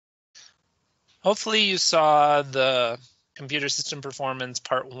Hopefully you saw the Computer System Performance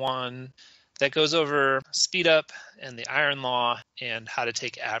Part 1 that goes over speed up and the iron law and how to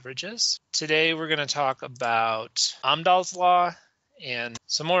take averages. Today we're going to talk about Amdahl's law and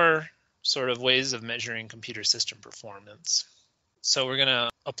some more sort of ways of measuring computer system performance. So we're going to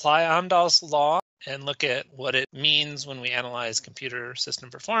apply Amdahl's law and look at what it means when we analyze computer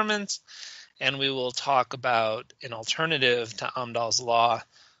system performance, and we will talk about an alternative to Amdahl's law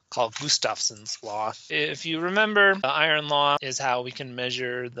called Gustafson's law. If you remember, the iron law is how we can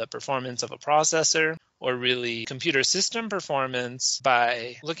measure the performance of a processor, or really computer system performance,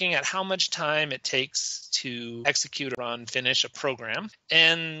 by looking at how much time it takes to execute, run, finish a program.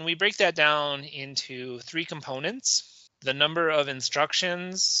 And we break that down into three components: the number of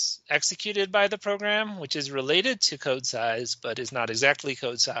instructions executed by the program, which is related to code size, but is not exactly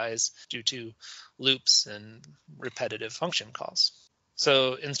code size due to loops and repetitive function calls.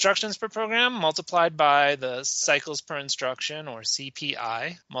 So instructions per program multiplied by the cycles per instruction, or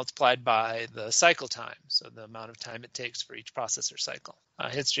CPI, multiplied by the cycle time, so the amount of time it takes for each processor cycle.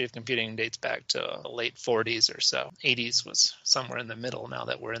 History of computing dates back to the late 40s or so. 80s was somewhere in the middle now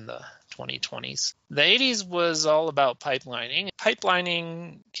that we're in the 2020s. The 80s was all about pipelining.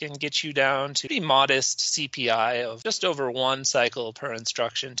 Pipelining can get you down to a pretty modest CPI of just over one cycle per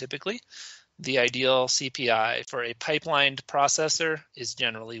instruction typically. The ideal CPI for a pipelined processor is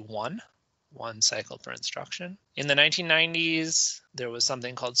generally one cycle per instruction. In the 1990s, there was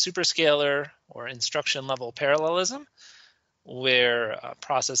something called superscalar or instruction level parallelism, where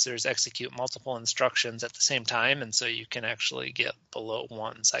processors execute multiple instructions at the same time, and so you can actually get below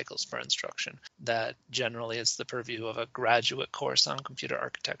one cycles per instruction. That generally is the purview of a graduate course on computer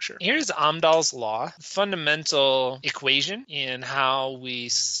architecture. Here's Amdahl's law, fundamental equation in how we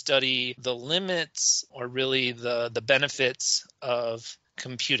study the limits, or really the benefits of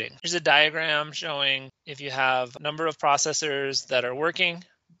computing. Here's a diagram showing if you have a number of processors that are working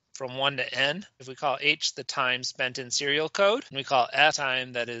from 1 to n. If we call h the time spent in serial code, and we call f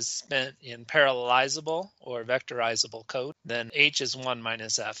time that is spent in parallelizable or vectorizable code, then h is 1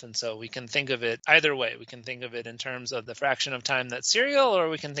 minus f. And so we can think of it either way. We can think of it in terms of the fraction of time that's serial, or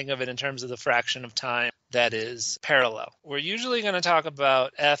we can think of it in terms of the fraction of time that is parallel. We're usually going to talk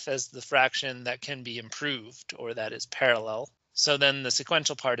about f as the fraction that can be improved, or that is parallel. So then the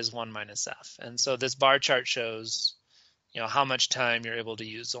sequential part is 1 minus f. And so this bar chart shows how much time you're able to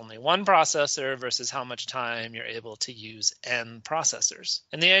use only one processor versus how much time you're able to use n processors.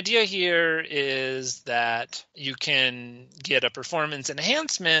 And the idea here is that you can get a performance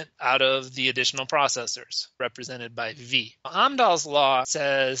enhancement out of the additional processors, represented by V. Amdahl's law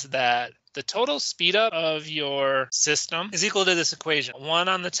says that the total speedup of your system is equal to this equation, 1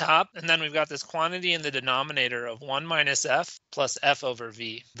 on the top, and then we've got this quantity in the denominator of 1 minus f plus f over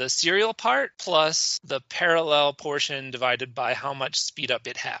v. The serial part plus the parallel portion divided by how much speedup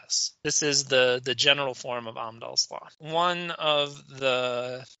it has. This is the general form of Amdahl's law. One of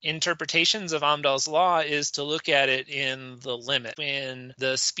the interpretations of Amdahl's law is to look at it in the limit. When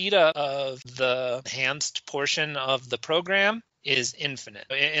the speedup of the enhanced portion of the program is infinite.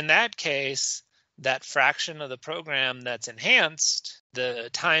 In that case, that fraction of the program that's enhanced,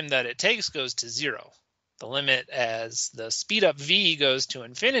 the time that it takes goes to 0. The limit as the speed up v goes to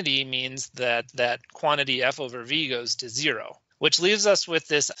infinity means that that quantity f over v goes to 0, which leaves us with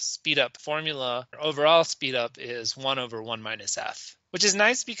this speed up formula. Overall speed up is 1 over 1 minus f, which is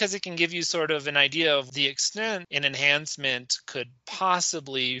nice because it can give you sort of an idea of the extent an enhancement could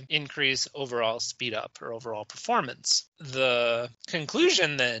possibly increase overall speed up or overall performance. The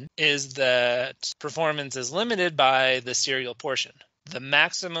conclusion then is that performance is limited by the serial portion. The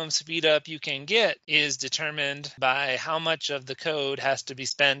maximum speed up you can get is determined by how much of the code has to be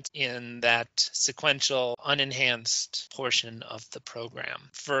spent in that sequential unenhanced portion of the program.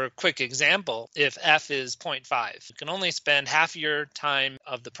 For a quick example, if f is 0.5, you can only spend half your time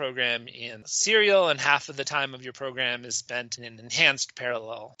of the program in serial and half of the time of your program is spent in an enhanced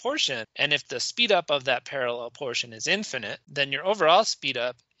parallel portion. And if the speed up of that parallel portion is infinite, then your overall speed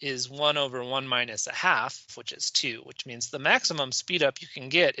up is 1 over 1 minus a half, which is 2, which means the maximum speed up you can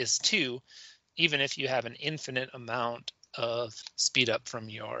get is 2, even if you have an infinite amount of speed up from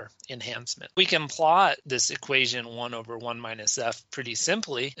your enhancement. We can plot this equation 1 over 1 minus f pretty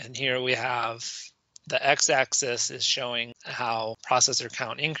simply, and here we have the x-axis is showing how processor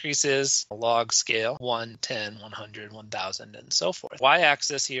count increases, a log scale, 1, 10, 100, 1000, and so forth.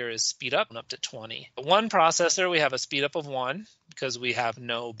 Y-axis here is speed up to 20. One processor, we have a speed up of 1. because we have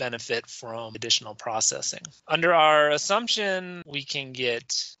no benefit from additional processing. Under our assumption we can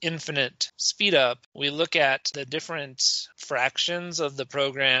get infinite speed up, we look at the different fractions of the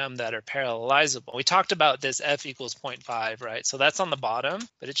program that are parallelizable. We talked about this f equals 0.5, right? So that's on the bottom,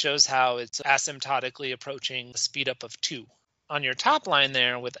 but it shows how it's asymptotically approaching the speed up of 2. On your top line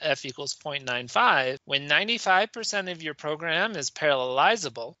there with f equals 0.95, when 95% of your program is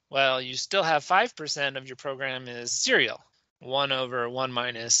parallelizable, well, you still have 5% of your program is serial. 1 over 1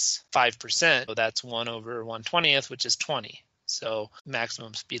 minus 5%, so that's 1 over 1/20th, which is 20. So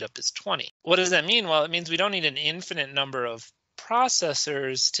maximum speed up is 20. What does that mean? Well, it means we don't need an infinite number of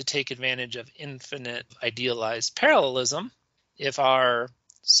processors to take advantage of infinite idealized parallelism. If our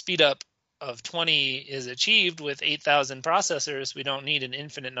speed up of 20 is achieved with 8,000 processors, we don't need an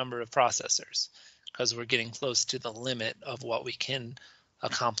infinite number of processors because we're getting close to the limit of what we can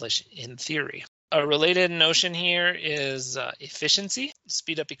accomplish in theory. A related notion here is efficiency. The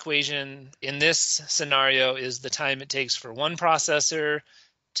speed up equation in this scenario is the time it takes for one processor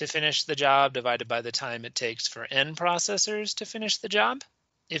to finish the job divided by the time it takes for n processors to finish the job.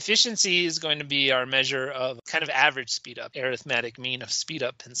 Efficiency is going to be our measure of kind of average speed up, arithmetic mean of speed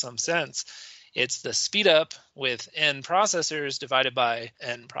up in some sense. It's the speed up with n processors divided by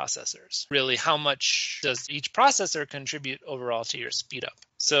n processors. Really, how much does each processor contribute overall to your speed up?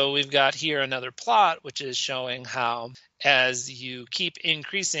 So we've got here another plot which is showing how as you keep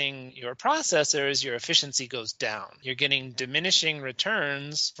increasing your processors, your efficiency goes down. You're getting diminishing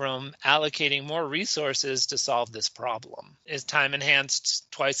returns from allocating more resources to solve this problem. Is time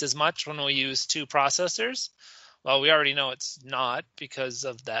enhanced twice as much when we use 2 processors? Well, we already know it's not because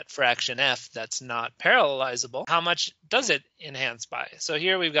of that fraction f that's not parallelizable. How much does it enhance by? So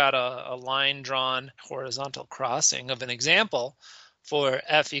here we've got a line drawn, horizontal crossing of an example for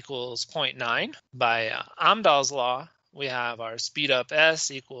f equals 0.9. By Amdahl's law, we have our speed up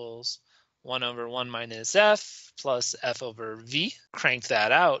s equals 1 over 1 minus f plus f over v. Crank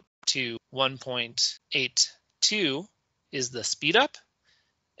that out to 1.82 is the speed up.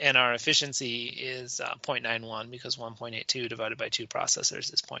 And our efficiency is 0.91 because 1.82 divided by 2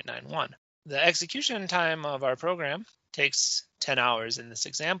 processors is 0.91. The execution time of our program takes 10 hours in this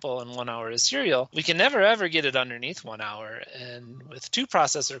example, and 1 hour is serial. We can never ever get it underneath 1 hour. And with 2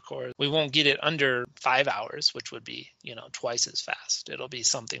 processor cores, we won't get it under 5 hours, which would be, twice as fast. It'll be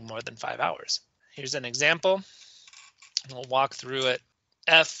something more than 5 hours. Here's an example. We'll walk through it.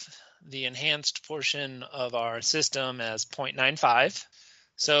 F, the enhanced portion of our system, as 0.95.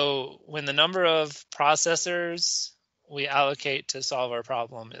 So when the number of processors we allocate to solve our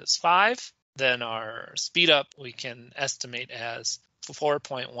problem is 5, then our speed up we can estimate as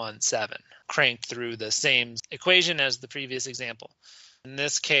 4.17, cranked through the same equation as the previous example. In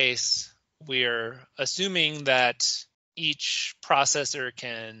this case, we're assuming that each processor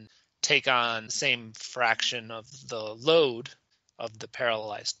can take on the same fraction of the load of the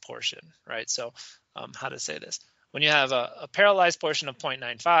parallelized portion, right? So how to say this? When you have a parallelized portion of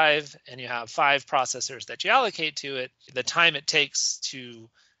 0.95 and you have 5 processors that you allocate to it, the time it takes to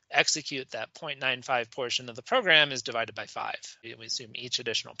execute that 0.95 portion of the program is divided by 5. We assume each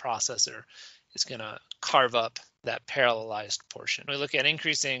additional processor is going to carve up that parallelized portion. We look at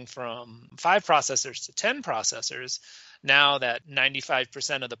increasing from 5 processors to 10 processors. Now that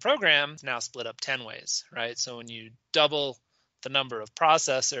 95% of the program is now split up 10 ways, right? So when you double the number of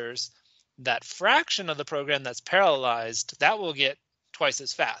processors, that fraction of the program that's parallelized, that will get twice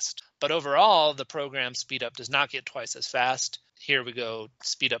as fast. But overall, the program speed up does not get twice as fast. Here we go,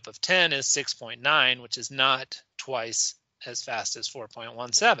 speed up of 10 is 6.9, which is not twice as fast as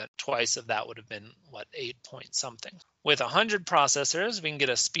 4.17. Twice of that would have been, 8 point something. With 100 processors, we can get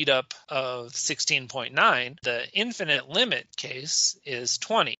a speed up of 16.9. The infinite limit case is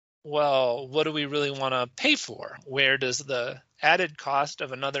 20. Well, what do we really want to pay for? Where does the added cost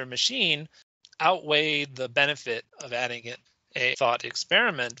of another machine outweigh the benefit of adding it? A thought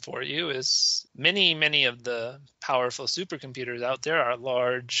experiment for you is many of the powerful supercomputers out there are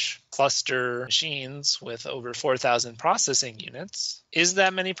large cluster machines with over 4,000 processing units. Is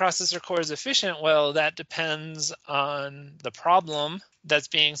that many processor cores efficient? Well, that depends on the problem that's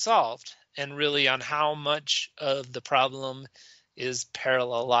being solved and really on how much of the problem is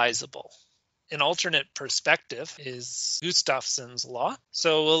parallelizable. An alternate perspective is Gustafson's law.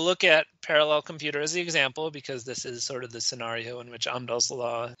 So we'll look at parallel computer as the example because this is sort of the scenario in which Amdahl's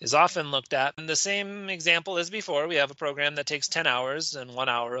law is often looked at. In the same example as before, we have a program that takes 10 hours and 1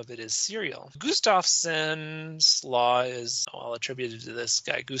 hour of it is serial. Gustafson's law is all attributed to this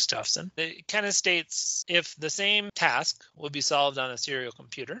guy Gustafson. It kind of states if the same task would be solved on a serial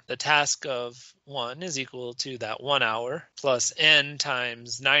computer, the task of 1 is equal to that 1 hour plus n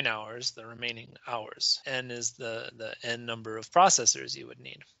times 9 hours, the remaining hours. N is the n number of processors you would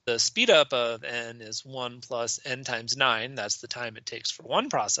need. The speed up of n is 1 plus n times 9, that's the time it takes for one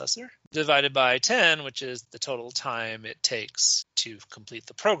processor, divided by 10, which is the total time it takes to complete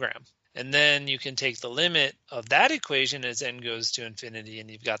the program. And then you can take the limit of that equation as n goes to infinity, and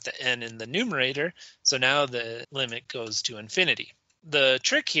you've got the n in the numerator, so now the limit goes to infinity. The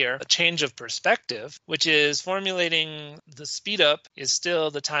trick here, a change of perspective, which is formulating the speed up is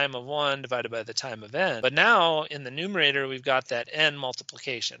still the time of 1 divided by the time of n. But now in the numerator, we've got that n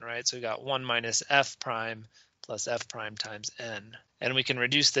multiplication, right? So we've got 1 minus f prime plus f prime times n. And we can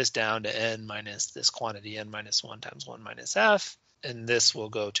reduce this down to n minus this quantity, n minus 1 times 1 minus f. And this will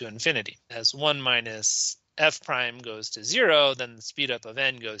go to infinity. As 1 minus f prime goes to 0, then the speed up of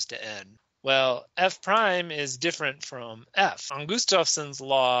n goes to n. Well, f prime is different from f. On Gustafson's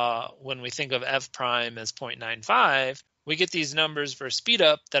law, when we think of f prime as 0.95, we get these numbers for speed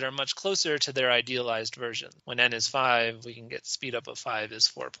up that are much closer to their idealized version. When n is 5, we can get speed up of 5 is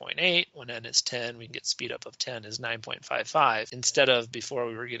 4.8. When n is 10, we can get speed up of 10 is 9.55. Instead of before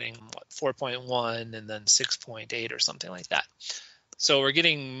we were getting 4.1 and then 6.8 or something like that. So we're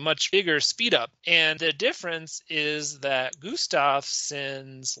getting much bigger speed up. And the difference is that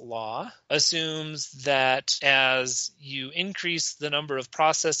Gustafson's law assumes that as you increase the number of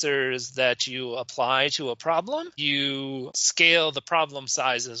processors that you apply to a problem, you scale the problem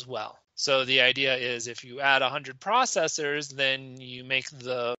size as well. So the idea is if you add 100 processors, then you make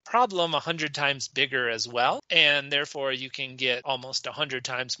the problem 100 times bigger as well. And therefore, you can get almost 100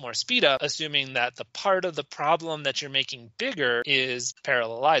 times more speed up, assuming that the part of the problem that you're making bigger is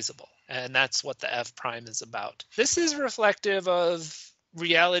parallelizable. And that's what the f prime is about. This is reflective of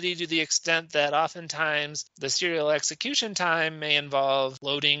reality to the extent that oftentimes the serial execution time may involve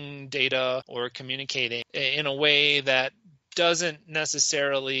loading data or communicating in a way that doesn't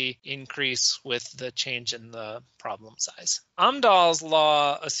necessarily increase with the change in the problem size. Amdahl's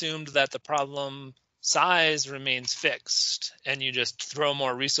law assumed that the problem size remains fixed and you just throw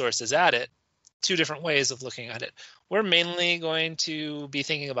more resources at it. Two different ways of looking at it. We're mainly going to be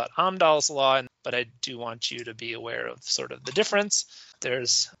thinking about Amdahl's law, but I do want you to be aware of sort of the difference.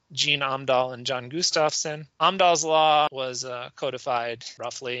 There's Jean Amdahl and John Gustafson. Amdahl's law was codified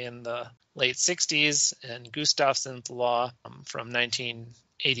roughly in the late 60s, and Gustafson's law from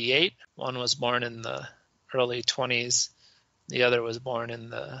 1988. One was born in the early 20s. The other was born in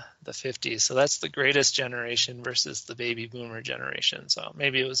the 50s. So that's the greatest generation versus the baby boomer generation. So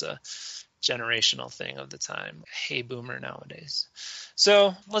maybe it was a generational thing of the time. Hey boomer nowadays.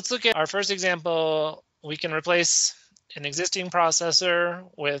 So let's look at our first example. We can replace an existing processor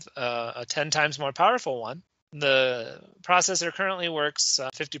with a 10 times more powerful one. The processor currently works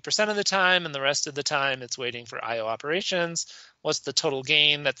 50% of the time, and the rest of the time it's waiting for I/O operations. What's the total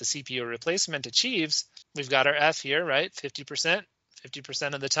gain that the CPU replacement achieves? We've got our F here, right? 50%.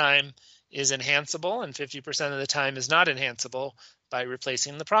 50% of the time is enhanceable, and 50% of the time is not enhanceable by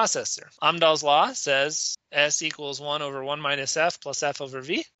replacing the processor. Amdahl's law says S equals 1 over 1 minus F plus F over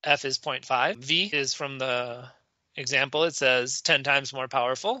V. F is 0.5. V is from the example, it says 10 times more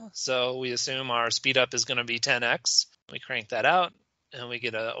powerful. So we assume our speed up is going to be 10x. We crank that out and we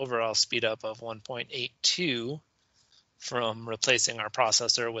get an overall speed up of 1.82 from replacing our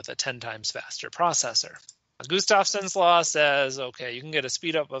processor with a 10 times faster processor. Gustafson's law says, okay, you can get a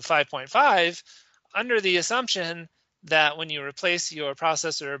speed up of 5.5 under the assumption that when you replace your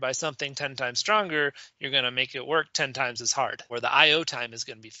processor by something 10 times stronger, you're going to make it work 10 times as hard, or the I/O time is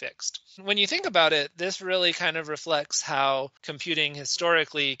going to be fixed. When you think about it, this really kind of reflects how computing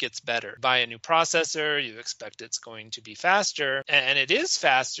historically gets better. Buy a new processor, you expect it's going to be faster, and it is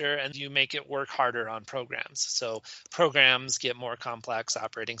faster, and you make it work harder on programs. So programs get more complex,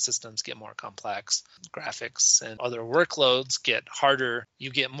 operating systems get more complex, graphics and other workloads get harder.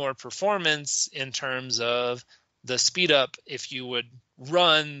 You get more performance in terms of the speed up if you would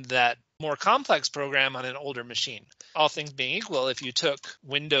run that more complex program on an older machine. All things being equal, if you took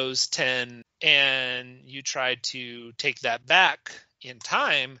Windows 10 and you tried to take that back in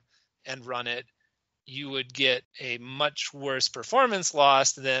time and run it, you would get a much worse performance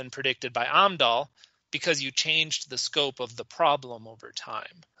loss than predicted by Amdahl, because you changed the scope of the problem over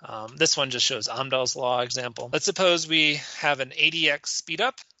time. This one just shows Amdahl's law example. Let's suppose we have an 80x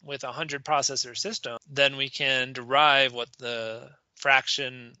speedup with a 100 processor system. Then we can derive what the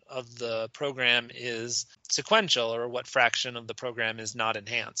fraction of the program is sequential, or what fraction of the program is not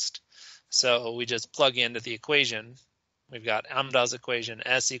enhanced. So we just plug into the equation. We've got Amdahl's equation,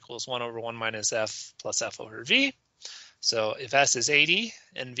 S equals 1 over 1 minus F plus F over V. So if S is 80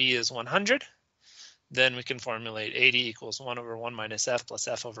 and V is 100, then we can formulate 80 equals 1 over 1 minus F plus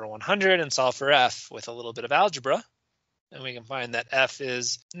F over 100 and solve for F with a little bit of algebra. And we can find that F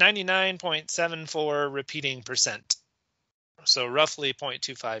is 99.74 repeating percent. So roughly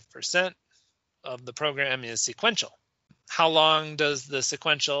 0.25% of the program is sequential. How long does the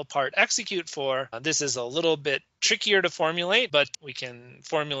sequential part execute for? This is a little bit trickier to formulate, but we can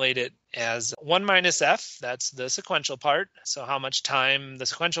formulate it as 1 minus F, that's the sequential part. So how much time the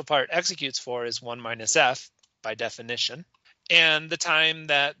sequential part executes for is 1 minus F by definition. And the time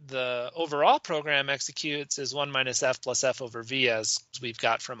that the overall program executes is 1 minus F plus F over V, as we've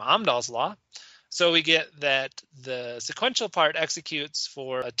got from Amdahl's law. So we get that the sequential part executes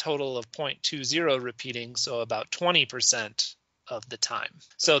for a total of 0.20 repeating, so about 20% of the time.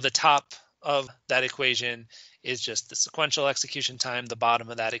 So the top of that equation is just the sequential execution time. The bottom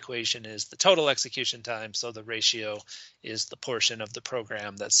of that equation is the total execution time. So the ratio is the portion of the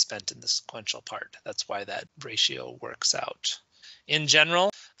program that's spent in the sequential part. That's why that ratio works out. In general,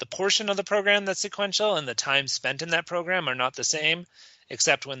 the portion of the program that's sequential and the time spent in that program are not the same,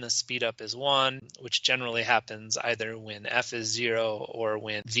 except when the speedup is 1, which generally happens either when F is 0 or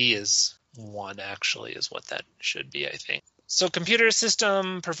when V is 1, actually, is what that should be, I think. So computer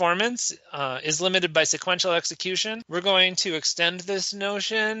system performance is limited by sequential execution. We're going to extend this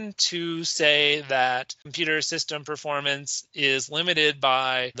notion to say that computer system performance is limited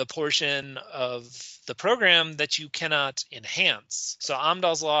by the portion of the program that you cannot enhance. So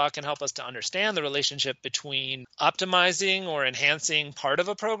Amdahl's law can help us to understand the relationship between optimizing or enhancing part of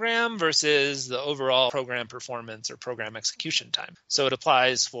a program versus the overall program performance or program execution time. So it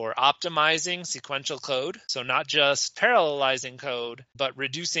applies for optimizing sequential code, so not just parallelizing code, but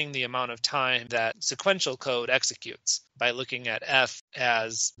reducing the amount of time that sequential code executes by looking at F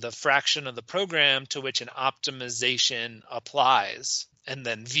as the fraction of the program to which an optimization applies, and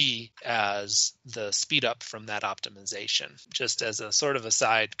then V as the speed up from that optimization. Just as a sort of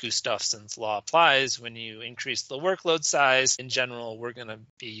aside, Gustafson's law applies when you increase the workload size. In general, we're going to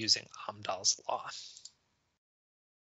be using Amdahl's law.